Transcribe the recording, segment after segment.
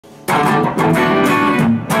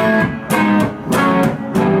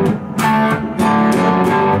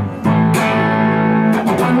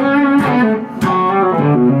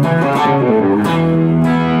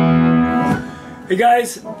Hey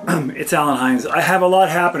guys, it's Alan Hinds. I have a lot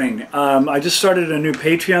happening. I just started a new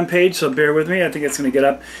Patreon page, so bear with me. I think it's going to get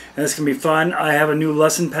up and it's going to be fun. I have a new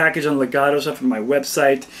lesson package on Legato stuff from my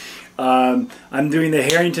website. I'm doing the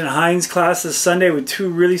Herington Hinds class this Sunday with 2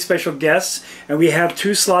 really special guests, and we have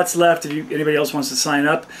 2 slots left if anybody else wants to sign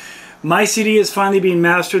up. My CD is finally being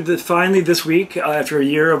mastered finally this week after a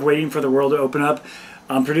year of waiting for the world to open up.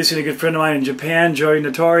 I'm producing a good friend of mine in Japan, Joey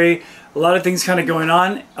Notori. A lot of things kind of going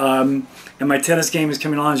on, and my tennis game is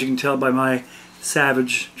coming on, as you can tell by my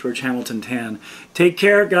savage George Hamilton tan. Take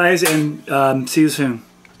care, guys, and see you soon.